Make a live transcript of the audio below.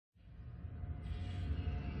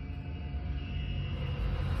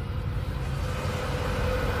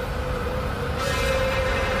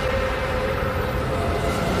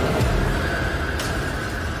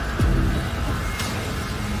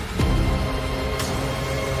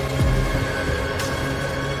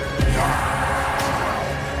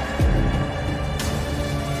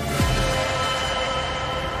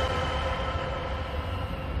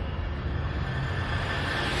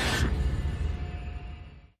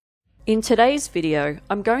In today's video,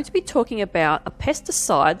 I'm going to be talking about a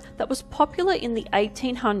pesticide that was popular in the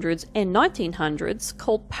 1800s and 1900s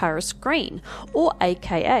called Paris green, or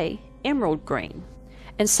aka emerald green.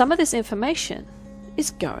 And some of this information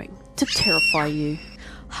is going to terrify you.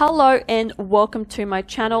 Hello and welcome to my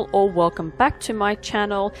channel, or welcome back to my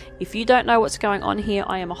channel. If you don't know what's going on here,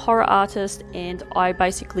 I am a horror artist and I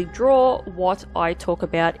basically draw what I talk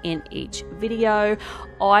about in each video.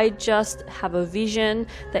 I just have a vision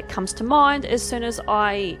that comes to mind as soon as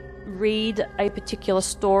I read a particular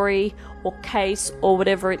story or case or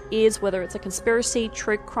whatever it is, whether it's a conspiracy,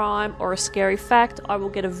 true crime, or a scary fact. I will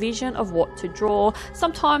get a vision of what to draw.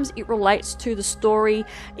 Sometimes it relates to the story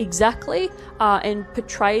exactly and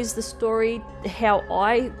portrays the story how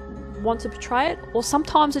I want to portray it, or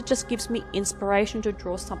sometimes it just gives me inspiration to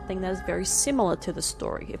draw something that is very similar to the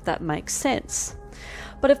story, if that makes sense.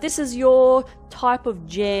 But if this is your type of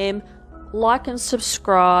jam, like and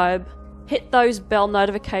subscribe, hit those bell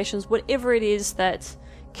notifications, whatever it is that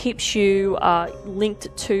keeps you linked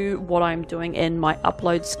to what I'm doing in my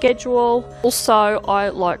upload schedule. Also, I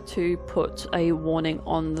like to put a warning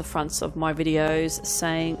on the fronts of my videos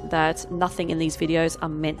saying that nothing in these videos are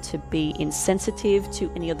meant to be insensitive to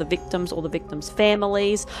any of the victims or the victims'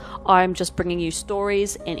 families. I'm just bringing you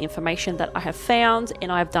stories and information that I have found,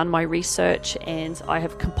 and I have done my research and I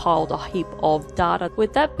have compiled a heap of data.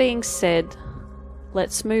 With that being said,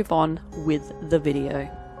 let's move on with the video.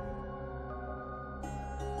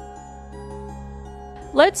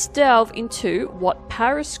 Let's delve into what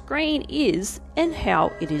Paris green is and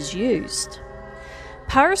how it is used.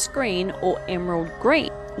 Paris green, or emerald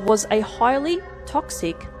green, was a highly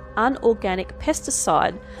toxic, unorganic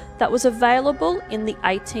pesticide that was available in the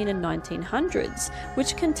 18 and 1900s,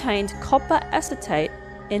 which contained copper acetate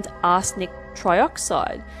and arsenic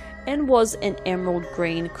trioxide, and was an emerald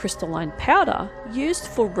green crystalline powder used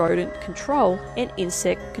for rodent control and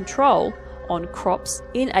insect control on crops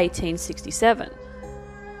in 1867.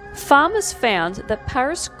 Farmers found that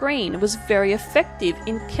Paris green was very effective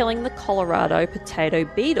in killing the Colorado potato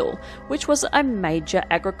beetle, which was a major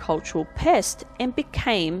agricultural pest and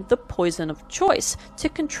became the poison of choice to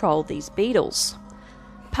control these beetles.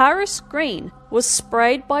 Paris green was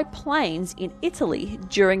sprayed by planes in Italy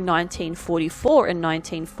during 1944 and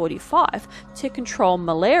 1945 to control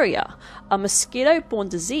malaria, a mosquito-borne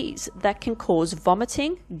disease that can cause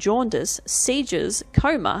vomiting, jaundice, seizures,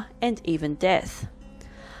 coma, and even death.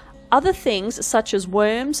 Other things such as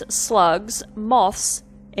worms, slugs, moths,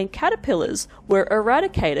 and caterpillars were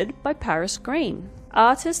eradicated by Paris green.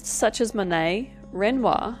 Artists such as Monet,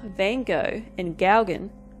 Renoir, Van Gogh, and Gauguin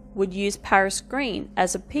would use Paris green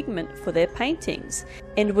as a pigment for their paintings,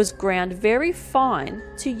 and was ground very fine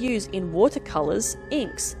to use in watercolours,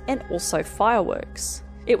 inks, and also fireworks.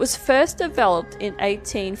 It was first developed in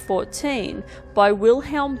 1814 by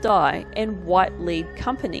Wilhelm Dye and White Lead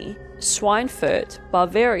Company, Schweinfurt,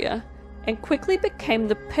 Bavaria, and quickly became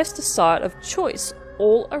the pesticide of choice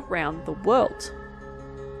all around the world.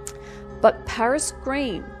 But Paris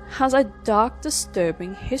green has a dark,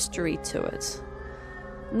 disturbing history to it.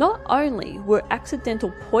 Not only were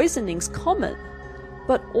accidental poisonings common,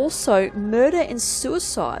 but also murder and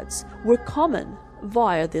suicides were common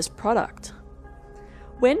via this product.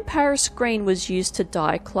 When Paris green was used to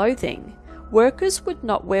dye clothing, workers would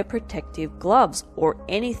not wear protective gloves or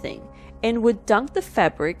anything, and would dunk the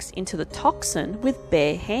fabrics into the toxin with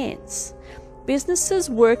bare hands.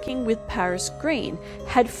 Businesses working with Paris green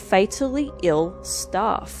had fatally ill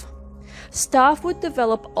staff. Staff would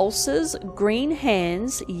develop ulcers, green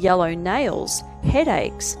hands, yellow nails,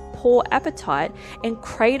 headaches, poor appetite, and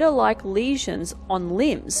crater-like lesions on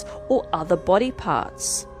limbs or other body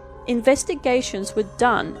parts. Investigations were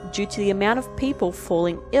done due to the amount of people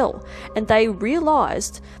falling ill, and they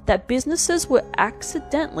realized that businesses were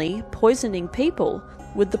accidentally poisoning people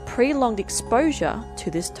with the prolonged exposure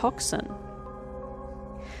to this toxin.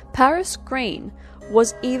 Paris green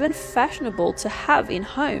was even fashionable to have in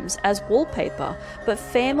homes as wallpaper, but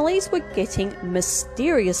families were getting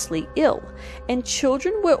mysteriously ill, and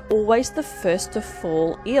children were always the first to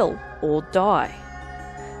fall ill or die.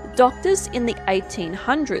 Doctors in the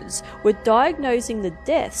 1800s were diagnosing the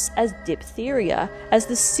deaths as diphtheria, as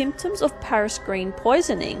the symptoms of Paris green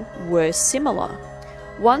poisoning were similar.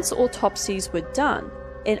 Once autopsies were done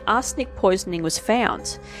and arsenic poisoning was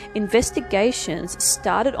found, investigations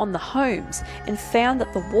started on the homes and found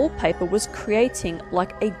that the wallpaper was creating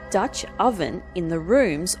like a Dutch oven in the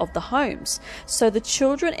rooms of the homes, so the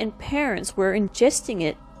children and parents were ingesting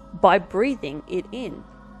it by breathing it in.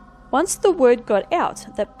 Once the word got out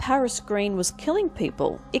that Paris green was killing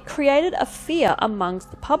people, it created a fear amongst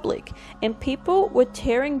the public, and people were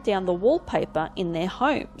tearing down the wallpaper in their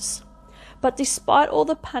homes. But despite all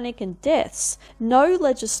the panic and deaths, no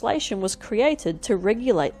legislation was created to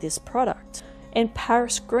regulate this product, and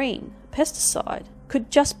Paris green, pesticide, could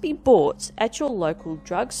just be bought at your local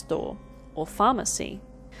drugstore or pharmacy.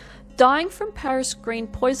 Dying from Paris green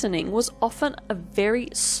poisoning was often a very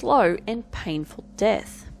slow and painful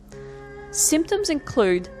death. Symptoms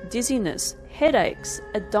include dizziness, headaches,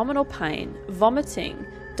 abdominal pain, vomiting,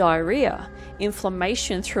 diarrhea,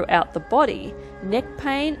 inflammation throughout the body, neck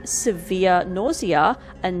pain, severe nausea,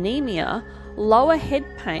 anemia, lower head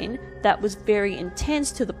pain that was very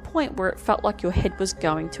intense to the point where it felt like your head was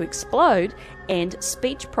going to explode, and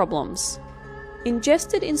speech problems.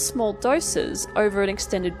 Ingested in small doses over an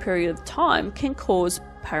extended period of time can cause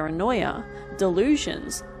paranoia,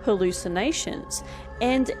 delusions, hallucinations,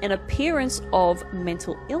 and an appearance of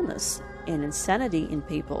mental illness and insanity in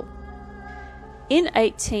people. In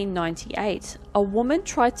 1898, a woman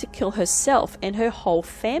tried to kill herself and her whole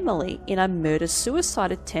family in a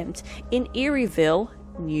murder-suicide attempt in Erieville,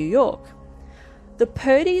 New York. The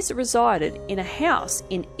Purdy's resided in a house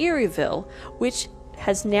in Erieville, which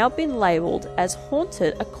has now been labelled as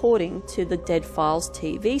haunted according to the Dead Files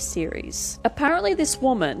TV series. Apparently this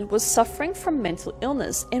woman was suffering from mental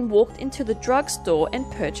illness and walked into the drugstore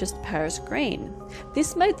and purchased Paris green.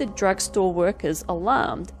 This made the drugstore workers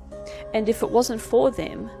alarmed, and if it wasn't for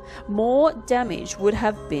them, more damage would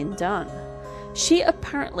have been done. She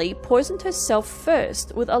apparently poisoned herself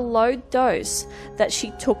first with a low dose that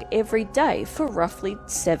she took every day for roughly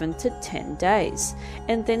 7 to 10 days,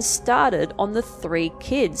 and then started on the 3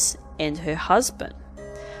 kids and her husband.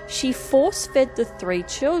 She force-fed the 3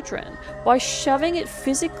 children by shoving it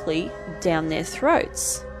physically down their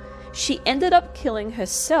throats. She ended up killing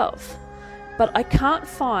herself, but I can't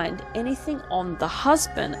find anything on the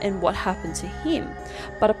husband and what happened to him.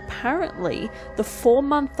 But apparently the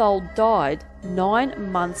 4-month-old died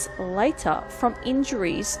 9 months later from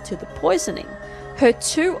injuries to the poisoning. Her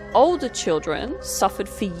 2 older children suffered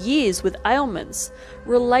for years with ailments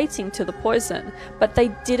relating to the poison, but they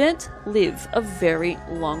didn't live a very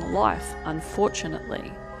long life,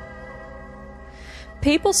 unfortunately.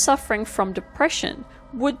 People suffering from depression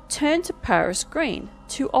would turn to Paris green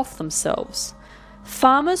to off themselves.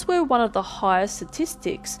 Farmers were one of the highest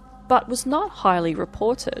statistics, but was not highly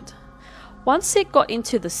reported. Once it got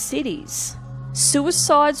into the cities,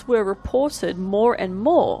 suicides were reported more and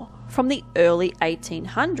more from the early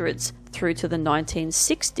 1800s through to the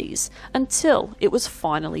 1960s until it was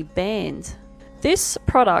finally banned. This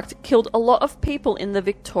product killed a lot of people in the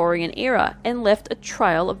Victorian era and left a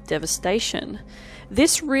trail of devastation.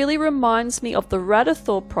 This really reminds me of the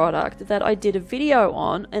Radithor product that I did a video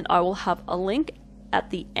on, and I will have a link at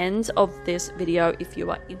the end of this video if you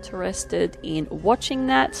are interested in watching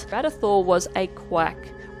that. Radithor was a quack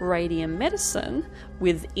radium medicine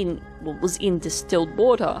was in distilled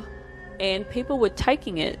water, and people were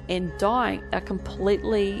taking it and dying a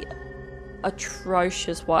completely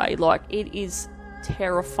atrocious way. Like, it is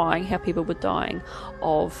terrifying how people were dying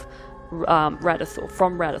of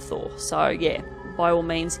Radithor. So yeah, by all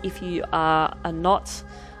means, if you are not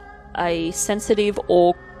a sensitive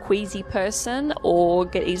or queasy person or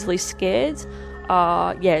get easily scared,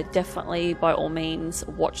 yeah, definitely by all means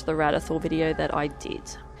watch the Radithor video that I did.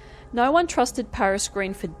 No one trusted Paris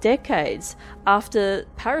green for decades after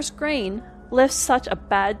Paris green left such a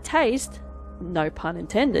bad taste, no pun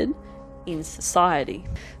intended, in society.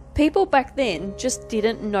 People back then just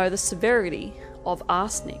didn't know the severity of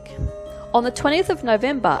arsenic. On the 20th of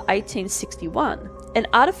November 1861, an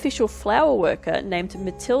artificial flower worker named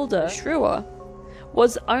Matilda Schrewer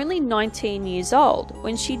was only 19 years old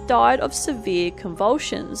when she died of severe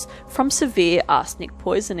convulsions from severe arsenic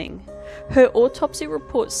poisoning. Her autopsy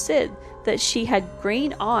report said that she had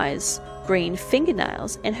green eyes, green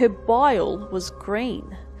fingernails, and her bile was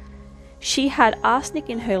green. She had arsenic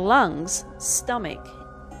in her lungs, stomach,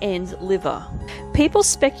 and liver. People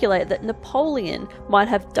speculate that Napoleon might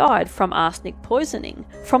have died from arsenic poisoning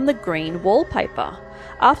from the green wallpaper.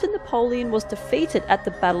 After Napoleon was defeated at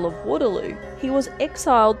the Battle of Waterloo, he was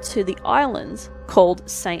exiled to the island called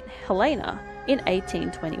St. Helena in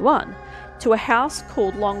 1821 to a house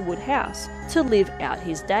called Longwood House to live out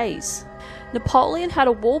his days. Napoleon had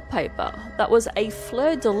a wallpaper that was a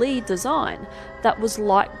fleur-de-lis design that was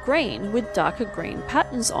light green with darker green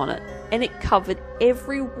patterns on it, and it covered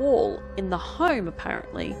every wall in the home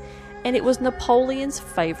apparently, and it was Napoleon's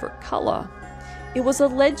favourite colour. It was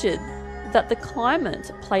alleged that the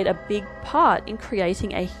climate played a big part in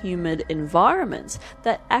creating a humid environment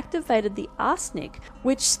that activated the arsenic,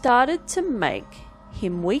 which started to make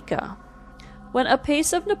him weaker. When a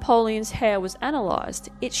piece of Napoleon's hair was analysed,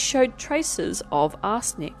 it showed traces of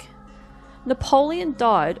arsenic. Napoleon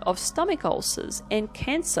died of stomach ulcers and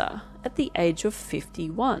cancer at the age of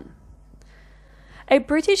 51. A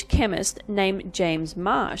British chemist named James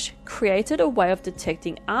Marsh created a way of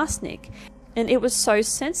detecting arsenic, and it was so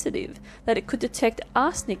sensitive that it could detect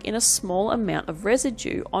arsenic in a small amount of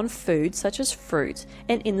residue on food such as fruit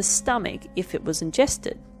and in the stomach if it was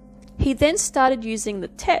ingested. He then started using the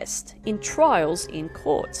test in trials in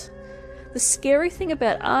court. The scary thing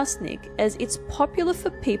about arsenic is it's popular for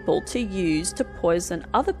people to use to poison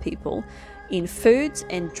other people in foods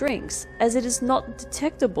and drinks, as it is not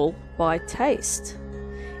detectable by taste.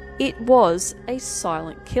 It was a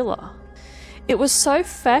silent killer. It was so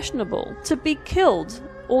fashionable to be killed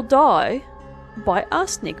or die by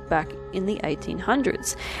arsenic back in the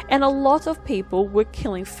 1800s, and a lot of people were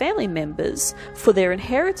killing family members for their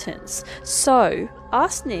inheritance, so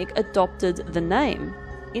arsenic adopted the name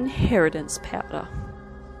inheritance powder.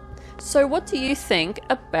 So what do you think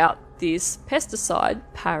about this pesticide,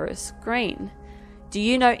 Paris green? Do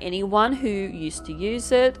you know anyone who used to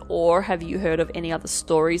use it, or have you heard of any other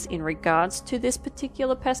stories in regards to this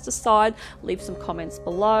particular pesticide? Leave some comments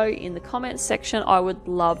below in the comments section. I would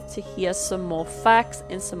love to hear some more facts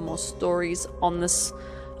and some more stories on this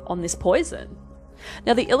poison.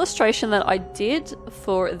 Now, the illustration that I did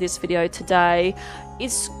for this video today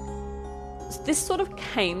is this sort of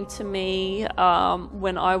came to me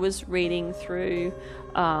when I was reading through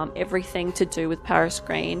everything to do with Paris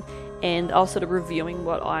green, and I was sort of reviewing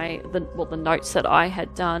the notes that I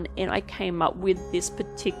had done, and I came up with this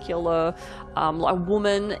particular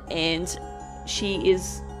woman, and she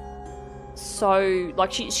is so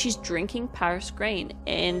she's drinking Paris green,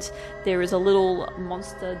 and there is a little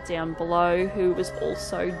monster down below who was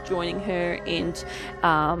also joining her and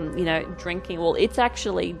drinking. Well, it's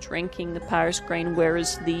actually drinking the Paris green,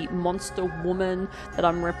 whereas the monster woman that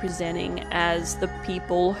I'm representing as the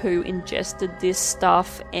people who ingested this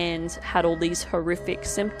stuff and had all these horrific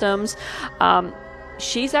symptoms,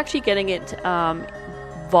 she's actually getting it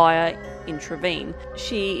via intravene.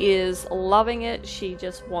 She is loving it. She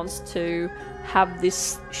just wants to have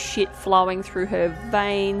this shit flowing through her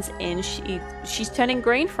veins, and she's turning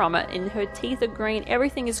green from it, and her teeth are green,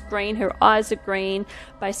 everything is green, her eyes are green,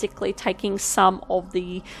 basically taking some of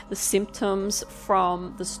the symptoms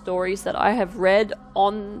from the stories that I have read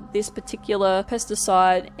on this particular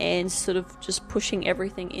pesticide and sort of just pushing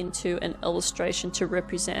everything into an illustration to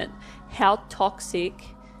represent how toxic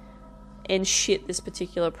and shit this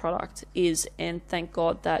particular product is, and thank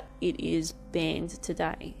God that it is banned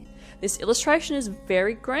today. This illustration is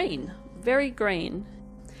very green,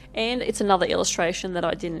 and it's another illustration that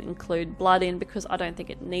I didn't include blood in because I don't think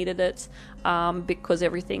it needed it, because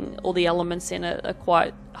all the elements in it are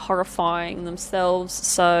quite horrifying themselves.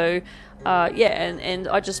 So and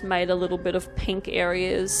I just made a little bit of pink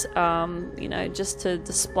areas, just to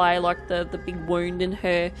display like the big wound in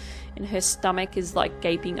her stomach is like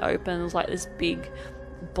gaping open. It's like this big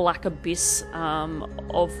black abyss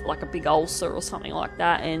of like a big ulcer or something like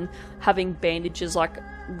that, and having bandages like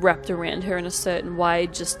wrapped around her in a certain way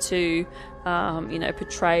just to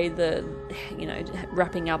portray the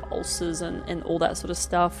wrapping up ulcers and all that sort of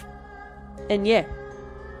stuff. And yeah,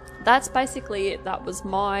 that's basically it.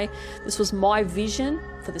 This was my vision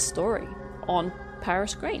for the story on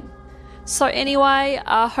Paris green. So anyway,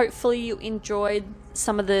 hopefully you enjoyed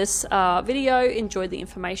some of this video, enjoyed the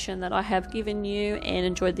information that I have given you, and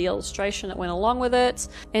enjoyed the illustration that went along with it.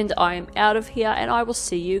 And I am out of here, and I will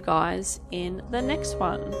see you guys in the next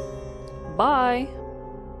one. Bye.